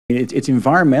It's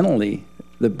environmentally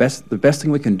the best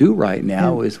thing we can do right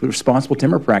now is responsible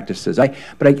timber practices.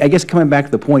 But I guess coming back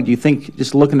to the point, do you think,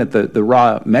 just looking at the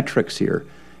raw metrics here,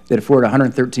 that if we're at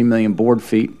 113 million board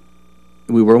feet,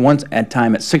 we were once at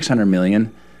time at 600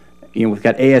 million, we've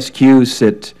got ASQs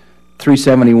at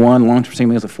 371, long-term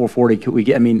single mills at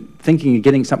 440. I mean, thinking of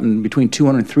getting something between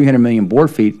 200 and 300 million board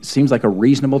feet seems like a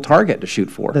reasonable target to shoot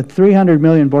for. The 300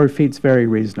 million board feet is very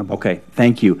reasonable. Okay,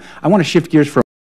 thank you. I want to shift gears for